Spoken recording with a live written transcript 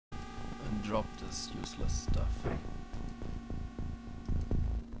drop this useless stuff.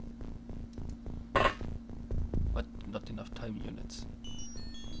 But not enough time units.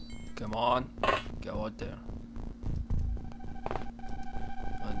 Come on, go out there.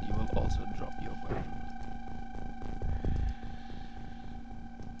 And you will also drop your weapon.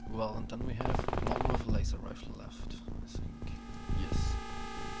 Well, and then we have one with a laser rifle left, I think. Yes.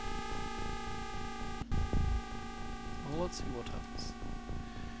 Well, let's see what happens.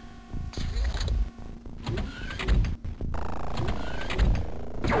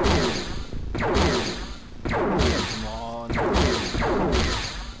 Come on.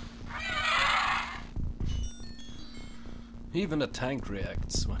 Even the tank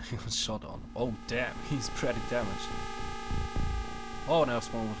reacts when he was shot on. Oh damn, he's pretty damaged. Oh, now there's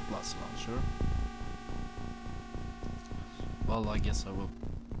one with a blast launcher. Well, I guess I will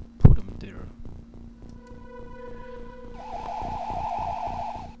put him there.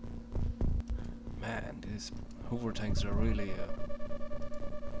 Man, these Hoover tanks are really...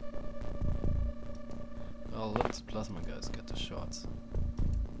 Well, let the plasma guys get the shots.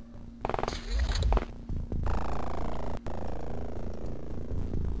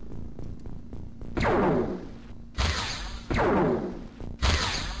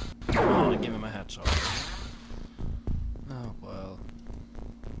 Give him a headshot. Oh well.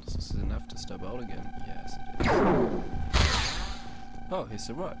 Is this enough to step out again? Yes, it is. Oh, he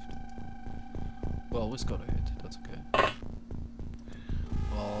survived. Well, we got a hit. That's okay.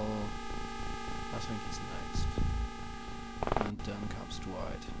 Well, I think he's next. And then comes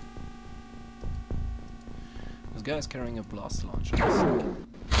Dwight. This guy's carrying a blast launcher.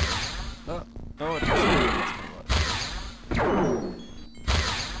 Oh, no, it doesn't.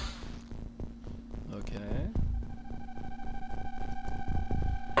 Okay.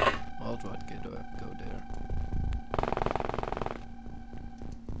 I'll try to go there.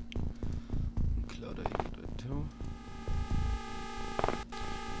 Clouder, you can do it too.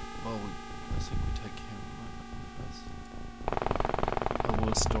 Well, I think we take him first. I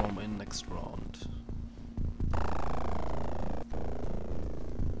will storm in next round.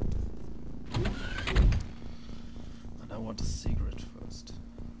 And I want a secret first.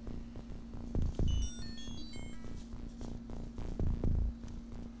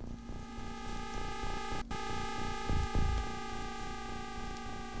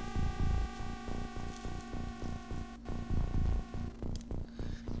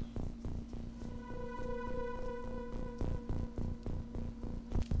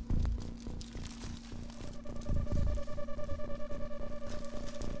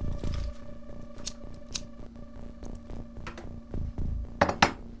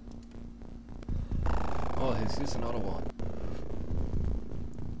 Oh, here's another one.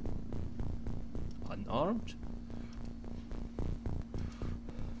 Unarmed?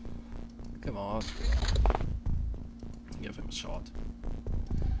 Come on. Give him a shot.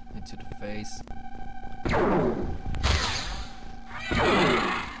 Into the face.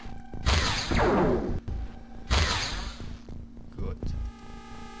 Good.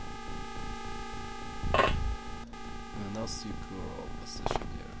 And now secure our position here.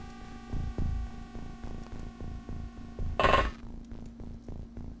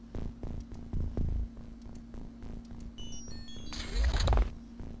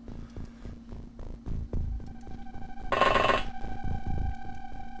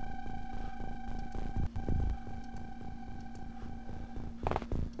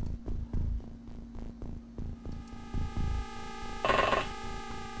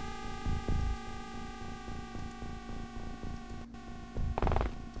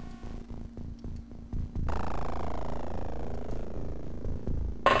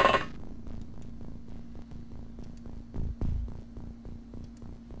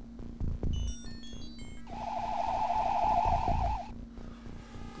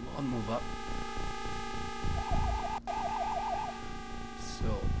 Move up.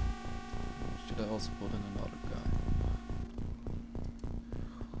 So, should I also put in another guy?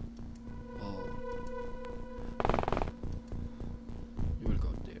 Oh, you will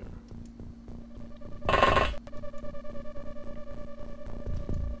go there.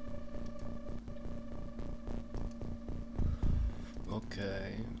 Okay,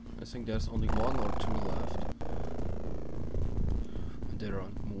 I think there's only one or two left. And they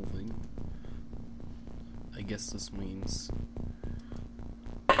aren't moving. I guess this means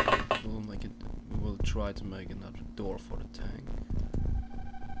we will try to make another door for the tank.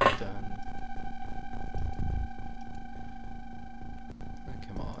 Then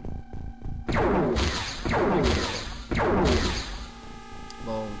come on.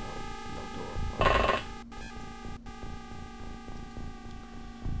 No door.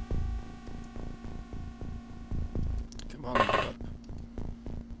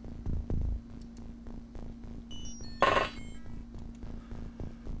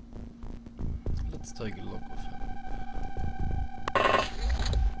 take a look with him.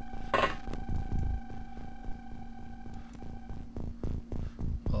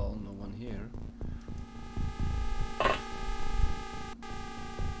 Well, no one here.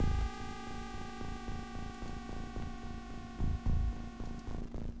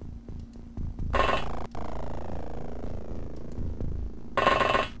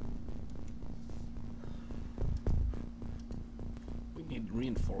 We need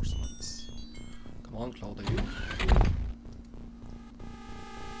reinforcements. Come on, Claudia.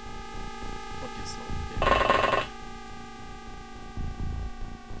 What is up?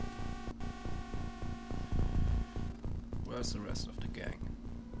 Where's the rest of the gang?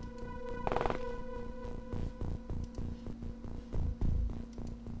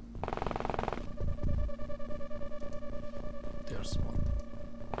 There's one.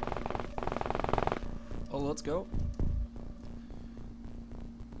 Oh, let's go.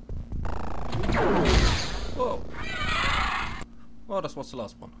 Whoa! Oh, that was the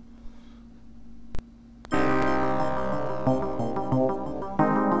last one.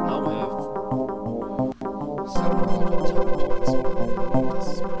 Now we have several top points. This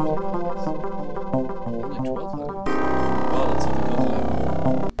is pretty nice. Only 12 level. Well, that's a good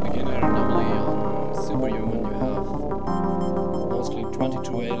level. Beginner, normally on Superhuman you have mostly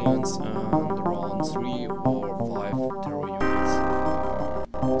 22 aliens and around 3 or 5 terror units.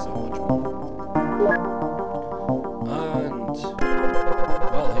 So much more. And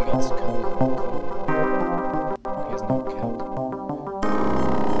well, he got killed. He is now killed.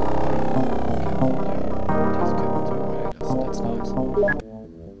 That's nice.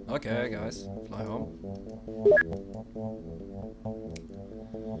 Okay, guys, fly home.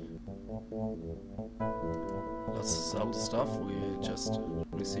 Let's sell the stuff we just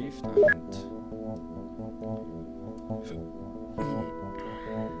received and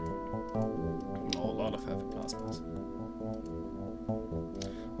a lot of heavy plasmas.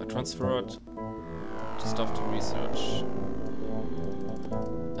 I transferred the stuff to research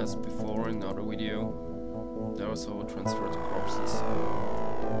as before in the other video. There also transferred the corpses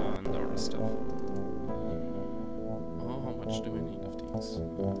and other stuff. Oh, how much do we need of these?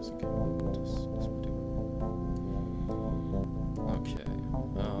 Okay,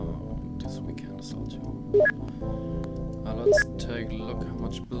 this we can assault too. Let's take a look how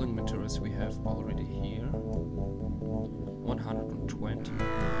much building materials we have already here. 120. We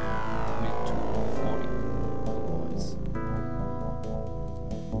need 240. Otherwise.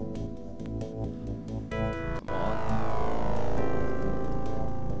 Come on.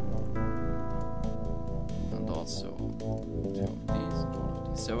 And also 2 of these, 2 of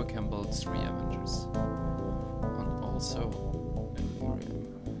these. So we can build 3 Avengers. And also Delirium.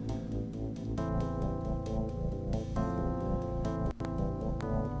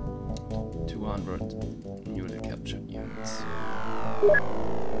 200 newly captured units.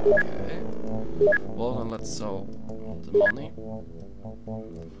 Okay. Well, then let's sell the money.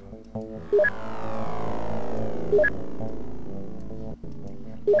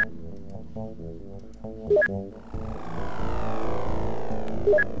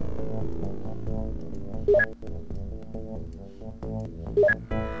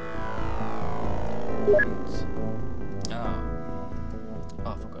 I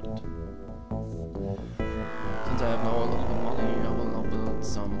forgot it. Since I have now a little bit of money, I will now build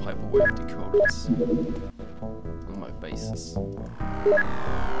some hyper-wave-decoders on my bases. So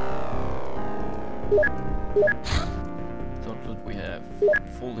that we have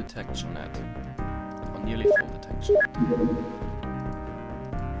full detection net, or nearly full detection net.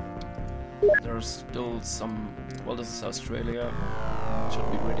 There are still some, well, this is Australia, it should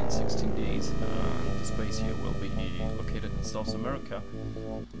be ready in 16 days, and the space here will be located in South America.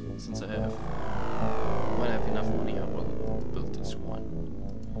 Since when I have enough money, I will build this one.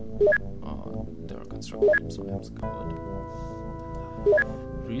 There are construction so I have to call it.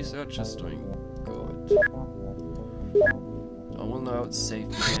 Research is doing good. I will now save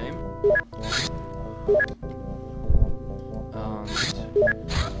the game. And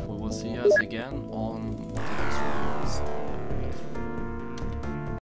we will see us again on the next videos.